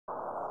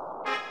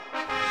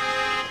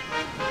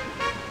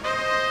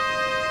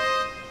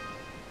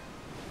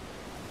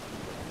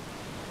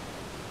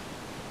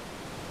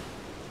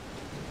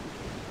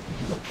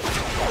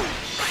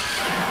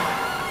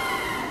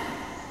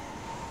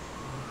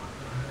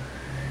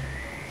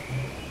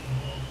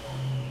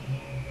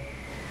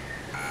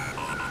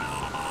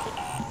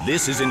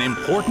This is an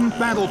important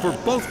battle for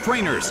both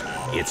trainers.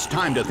 It's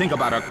time to think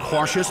about a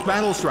cautious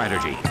battle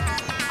strategy.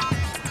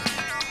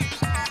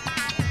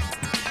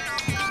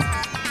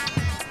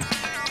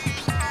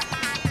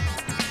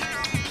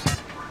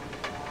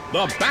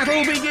 The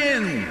battle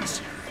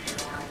begins!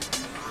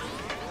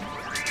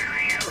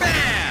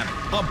 Bam!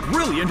 A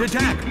brilliant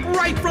attack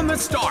right from the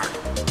start!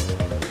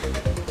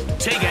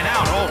 Taken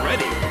out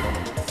already!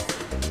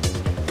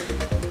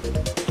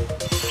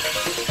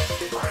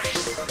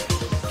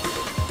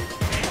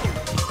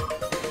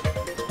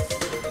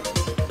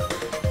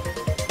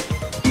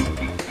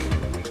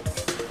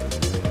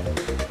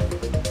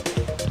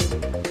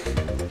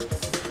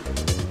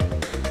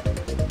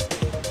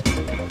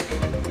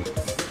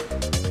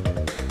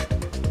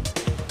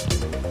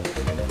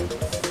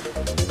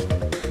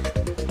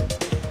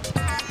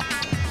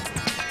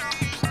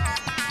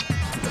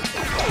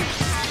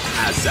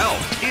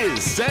 Self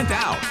is sent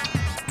out.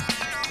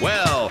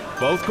 Well,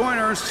 both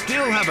corners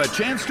still have a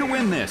chance to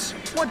win this.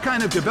 What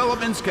kind of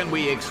developments can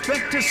we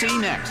expect to see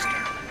next?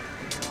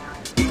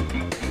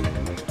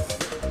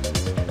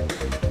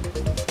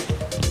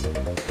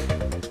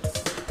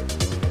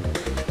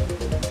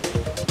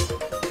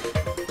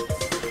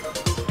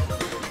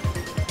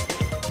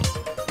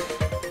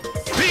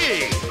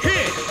 Big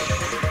hit!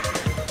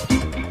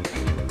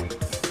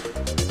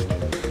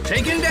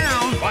 Taken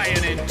down by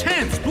an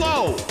intense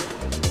blow.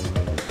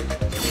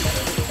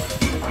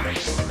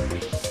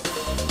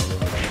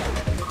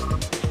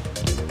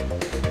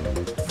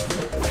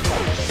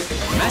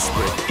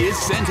 Is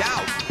sent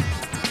out.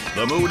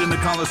 The mood in the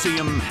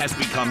Coliseum has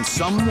become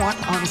somewhat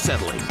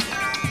unsettling.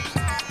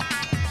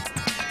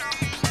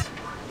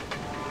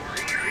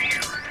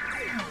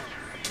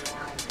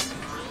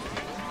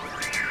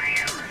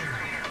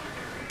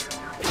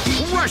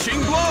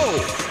 Rushing blow!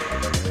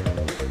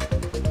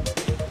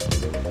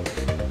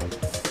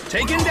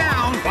 Taken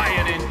down by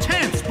an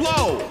intense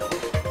blow!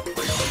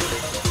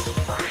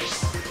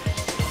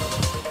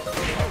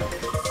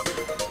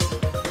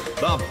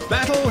 The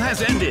battle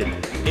has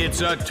ended.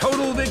 It's a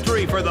total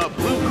victory for the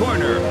blue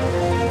corner.